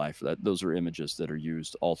waters of life. Those are images that are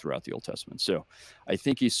used all throughout the Old Testament. So I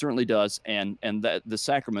think he certainly does. And that the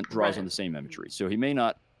sacrament draws on the same imagery. So he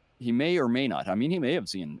may or may not. I mean, he may have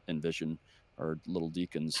seen in vision our little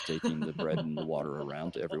deacons taking the bread and the water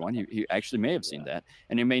around to everyone. He actually may have seen that,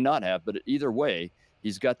 and he may not have, but either way,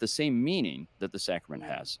 he's got the same meaning that the sacrament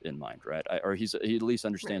has in mind, right? Or he at least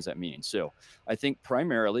understands that meaning. So I think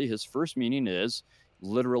primarily his first meaning is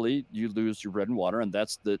literally you lose your bread and water, and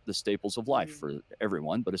that's the staples of life for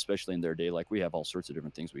everyone, but especially in their day, like we have all sorts of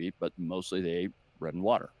different things we eat, but mostly they ate bread and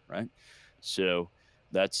water, right? So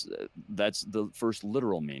that's the first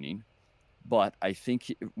literal meaning. But I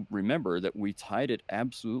think, remember that we tied it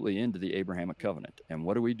absolutely into the Abrahamic Covenant. And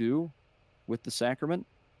what do we do with the sacrament?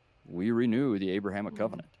 We renew the Abrahamic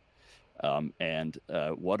Covenant. And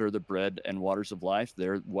what are the bread and waters of life?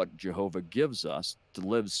 They're what Jehovah gives us to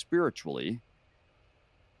live spiritually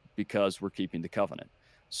because we're keeping the covenant.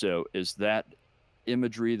 So is that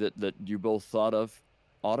imagery that you both thought of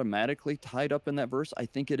automatically tied up in that verse? I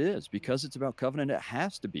think it is, because it's about covenant. It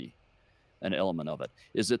has to be an element of it.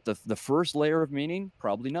 Is it the first layer of meaning?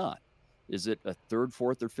 Probably not. Is it a third,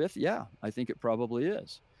 fourth, or fifth? Yeah, I think it probably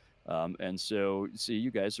is. And so, see, you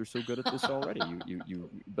guys are so good at this already.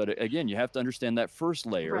 But again, you have to understand that first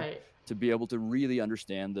layer to be able to really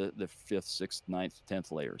understand the fifth, sixth, ninth,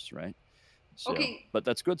 10th layers, right? So, okay, but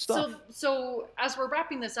that's good stuff. So as we're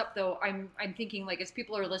wrapping this up, though, I'm thinking, like, as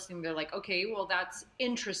people are listening, they're like, okay, well, that's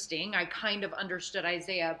interesting. I kind of understood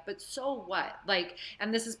Isaiah, but so what? Like,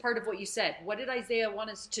 and this is part of what you said. What did Isaiah want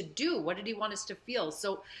us to do? What did he want us to feel?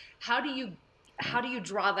 So how do you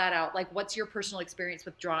draw that out? Like, what's your personal experience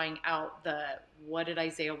with drawing out what did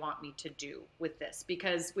Isaiah want me to do with this?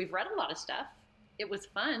 Because we've read a lot of stuff. It was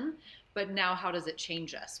fun, but now how does it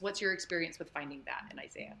change us? What's your experience with finding that in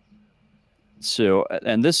Isaiah? So,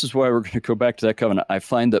 and this is why we're going to go back to that covenant. I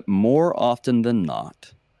find that more often than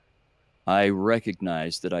not, I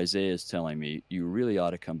recognize that Isaiah is telling me you really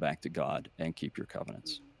ought to come back to God and keep your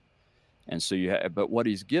covenants. And so but what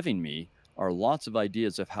he's giving me are lots of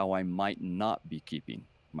ideas of how I might not be keeping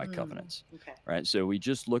my covenants. Right. So we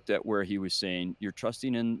just looked at where he was saying you're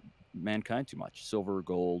trusting in mankind too much, silver,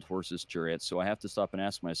 gold, horses, chariots. So I have to stop and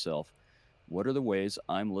ask myself, what are the ways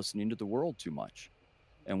I'm listening to the world too much?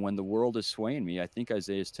 And when the world is swaying me, I think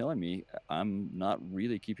Isaiah is telling me I'm not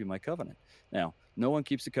really keeping my covenant. Now, no one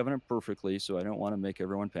keeps the covenant perfectly, so I don't want to make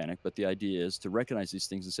everyone panic. But the idea is to recognize these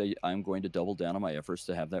things and say, I'm going to double down on my efforts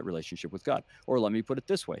to have that relationship with God. Or let me put it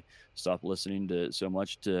this way, stop listening to so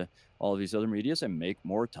much to all of these other medias and make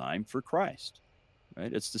more time for Christ.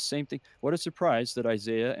 Right? It's the same thing. What a surprise that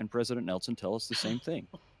Isaiah and President Nelson tell us the same thing.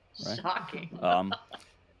 Right? Shocking.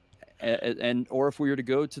 Or if we were to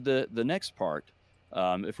go to the next part,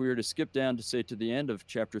 if we were to skip down to, say, to the end of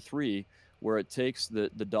chapter 3, where it takes the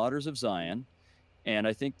daughters of Zion, and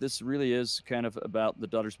I think this really is kind of about the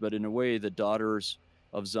daughters, but in a way, the daughters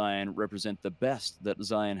of Zion represent the best that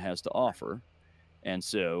Zion has to offer. And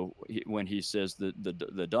so when he says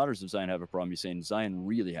the daughters of Zion have a problem, he's saying Zion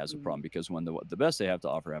really has a problem, because when the best they have to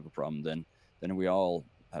offer have a problem, then we all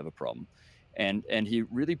have a problem. And he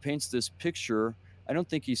really paints this picture. I don't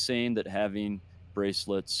think he's saying that having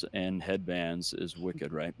bracelets and headbands is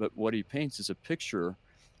wicked, right? But what he paints is a picture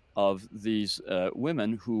of these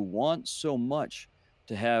women who want so much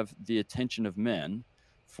to have the attention of men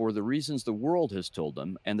for the reasons the world has told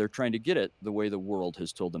them, and they're trying to get it the way the world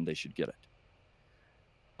has told them they should get it.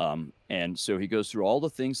 And so he goes through all the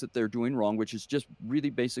things that they're doing wrong, which is just really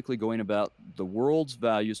basically going about the world's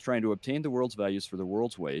values, trying to obtain the world's values for the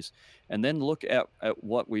world's ways, and then look at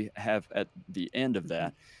what we have at the end of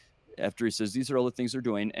that. After he says, these are all the things they're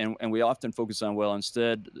doing. And we often focus on, well,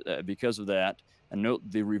 instead, because of that, and note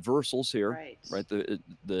the reversals here, right?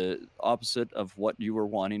 The opposite of what you were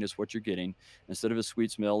wanting is what you're getting. Instead of a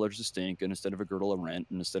sweet smell, there's a stink. And instead of a girdle, a rent.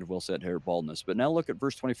 And instead of well-set hair, baldness. But now look at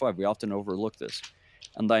verse 25. We often overlook this.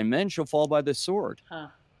 And thy men shall fall by the sword,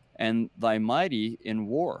 and thy mighty in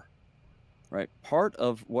war, right? Part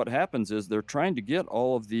of what happens is they're trying to get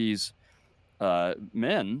all of these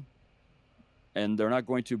men, and they're not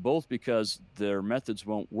going to, both because their methods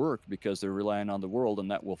won't work, because they're relying on the world and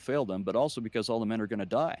that will fail them, but also because all the men are going to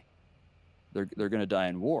die. They're going to die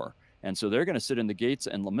in war. And so they're going to sit in the gates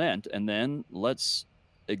and lament. And then let's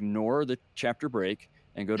ignore the chapter break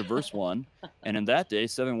and go to verse 1. And in that day,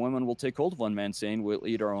 7 women will take hold of one man, saying, we'll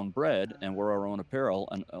eat our own bread and wear our own apparel,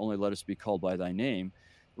 and only let us be called by thy name.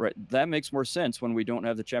 Right? That makes more sense when we don't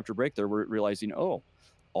have the chapter break there. We're realizing, oh,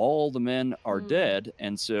 all the men are dead,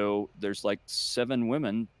 and so there's like 7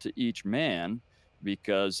 women to each man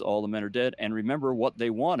because all the men are dead. And remember, what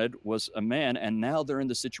they wanted was a man, and now they're in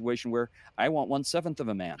the situation where I want 1/7 of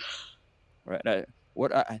a man. Right?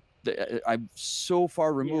 I'm so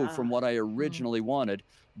far removed from what I originally wanted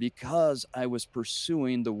because I was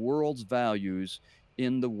pursuing the world's values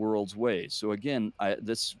in the world's ways. So again,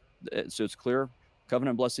 so it's clear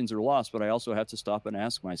covenant blessings are lost, but I also have to stop and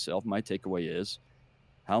ask myself, my takeaway is,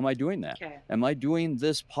 how am I doing that? Okay. Am I doing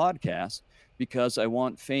this podcast because I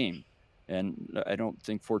want fame? And I don't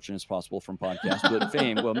think fortune is possible from podcasts, but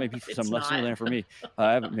fame, well, maybe for some less than for me.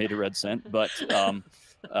 I haven't made a red cent, but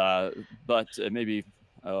maybe,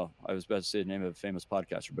 I was about to say the name of a famous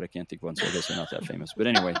podcaster, but I can't think of one, so I guess they're not that famous. But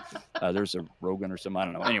anyway, there's a Rogan or some, I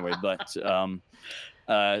don't know. Anyway, but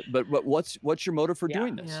what's your motive for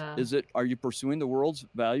doing this? Yeah. Are you pursuing the world's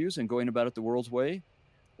values and going about it the world's way?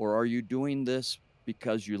 Or are you doing this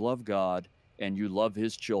because you love God and you love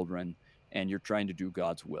his children and you're trying to do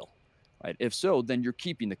God's will? Right? If so, then you're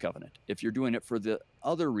keeping the covenant. If you're doing it for the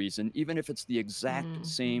other reason, even if it's the exact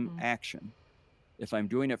same action, if I'm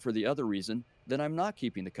doing it for the other reason, then I'm not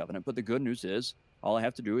keeping the covenant. But the good news is, all I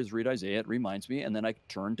have to do is read Isaiah. It reminds me, and then I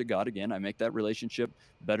turn to God again. I make that relationship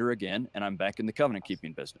better again, and I'm back in the covenant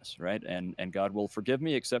keeping business, right? And God will forgive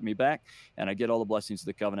me, accept me back, and I get all the blessings of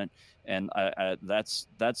the covenant. And that's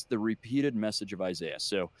the repeated message of Isaiah.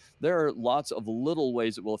 So there are lots of little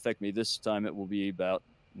ways it will affect me. This time it will be about,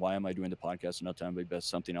 why am I doing the podcast? Another time it'll be about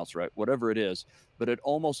something else, right? Whatever it is. But it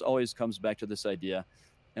almost always comes back to this idea: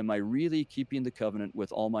 am I really keeping the covenant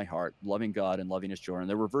with all my heart, loving God and loving his children?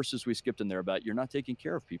 There were verses we skipped in there about you're not taking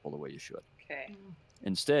care of people the way you should. Okay.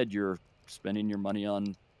 Instead, you're spending your money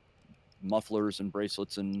on mufflers and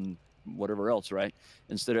bracelets and whatever else, right?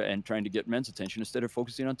 And trying to get men's attention instead of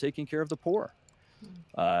focusing on taking care of the poor.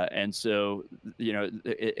 And so,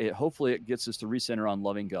 hopefully it gets us to recenter on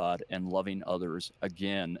loving God and loving others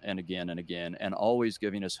again and again and again, and always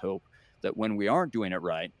giving us hope that when we aren't doing it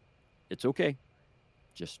right, it's okay.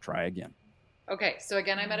 Just try again. Okay, so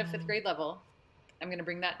again, I'm at a 5th grade level. I'm going to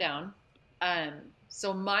bring that down.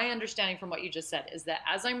 So my understanding from what you just said is that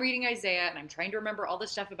as I'm reading Isaiah and I'm trying to remember all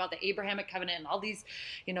this stuff about the Abrahamic Covenant and all these,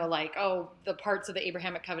 the parts of the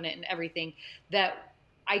Abrahamic Covenant and everything, that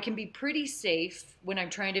I can be pretty safe when I'm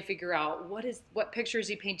trying to figure out what picture is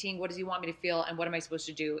he painting, what does he want me to feel, and what am I supposed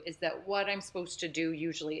to do, is that what I'm supposed to do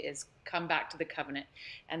usually is come back to the covenant.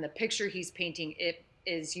 And the picture he's painting, it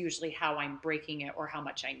is usually how I'm breaking it or how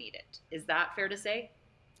much I need it. Is that fair to say?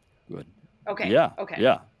 Good. Okay. Yeah. Okay.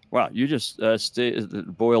 Yeah. Wow. You just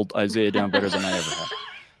boiled Isaiah down better than I ever have.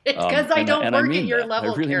 It's because I don't work at your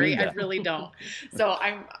level, Kerry. I that. really don't. So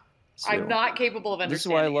I'm not capable of understanding. This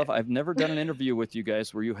is why I love. I've never done an interview with you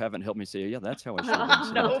guys where you haven't helped me say, "Yeah, that's how I should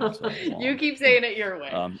have done it." No, you keep saying it your way.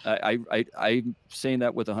 I'm saying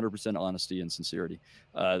that with 100% honesty and sincerity.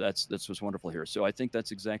 That's what's wonderful here. So I think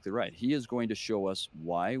that's exactly right. He is going to show us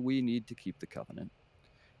why we need to keep the covenant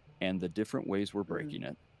and the different ways we're breaking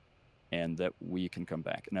it, and that we can come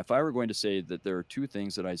back. And if I were going to say that there are 2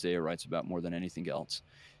 things that Isaiah writes about more than anything else,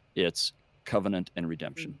 it's covenant and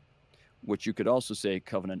redemption. Which you could also say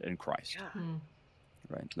covenant in Christ,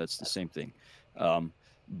 right? That's the same thing.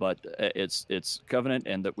 But it's covenant,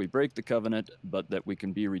 and that we break the covenant, but that we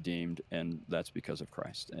can be redeemed, and that's because of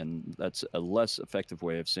Christ. And that's a less effective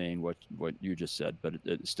way of saying what you just said, but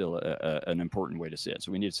it's still an important way to say it.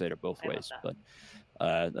 So we need to say it both ways. But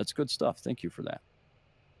that's good stuff. Thank you for that.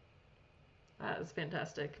 That was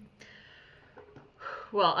fantastic.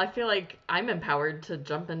 Well, I feel like I'm empowered to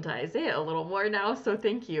jump into Isaiah a little more now, so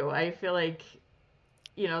thank you. I feel like,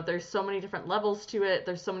 there's so many different levels to it.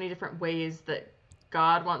 There's so many different ways that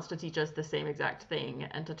God wants to teach us the same exact thing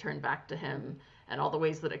and to turn back to him, and all the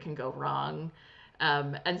ways that it can go wrong.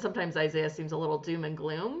 And sometimes Isaiah seems a little doom and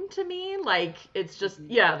gloom to me. Like, it's just,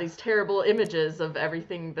 these terrible images of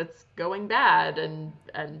everything that's going bad and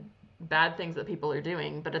bad things that people are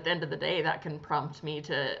doing. But at the end of the day, that can prompt me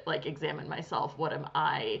to examine myself. What am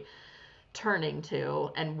I turning to,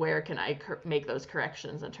 and where can I make those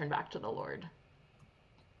corrections and turn back to the Lord?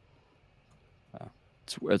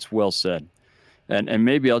 It's well said. And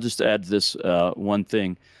maybe I'll just add this one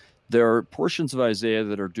thing. There are portions of Isaiah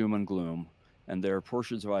that are doom and gloom, and there are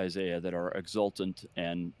portions of Isaiah that are exultant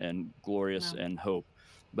and glorious and hope.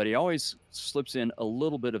 But he always slips in a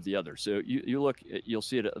little bit of the other. So you'll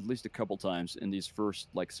see it at least a couple times in these first,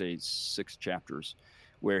 say, 6 chapters,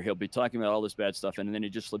 where he'll be talking about all this bad stuff, and then he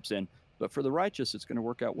just slips in, but for the righteous, it's going to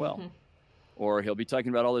work out well. Or he'll be talking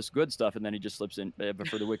about all this good stuff, and then he just slips in, but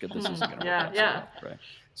for the wicked, this isn't going to work out. Yeah. Right.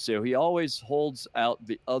 So he always holds out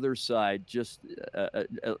the other side. Just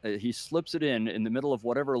he slips it in the middle of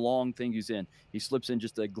whatever long thing he's in. He slips in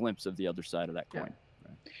just a glimpse of the other side of that coin.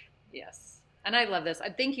 Right. Yes, and I love this.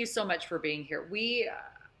 Thank you so much for being here. We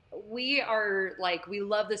are like, we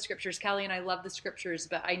love the scriptures. Callie and I love the scriptures,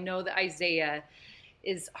 but I know that Isaiah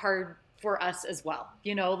is hard for us as well.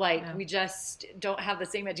 We just don't have the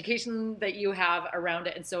same education that you have around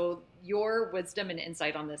it. And so your wisdom and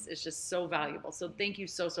insight on this is just so valuable. So thank you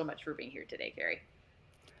so, so much for being here today, Kerry.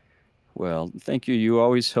 Well, thank you. You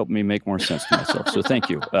always help me make more sense to myself. So thank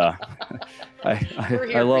you.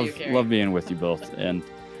 I love being with you both, and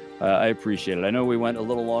I appreciate it. I know we went a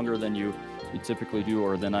little longer than you typically do,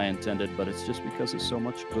 or than I intended, but it's just because it's so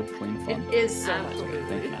much good, clean fun. It is so much good.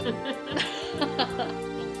 Thank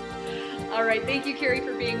you. All right. Thank you, Kerry,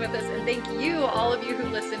 for being with us. And thank you, all of you who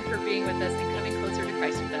listened, for being with us and coming closer to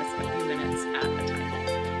Christ with us a few minutes at a time.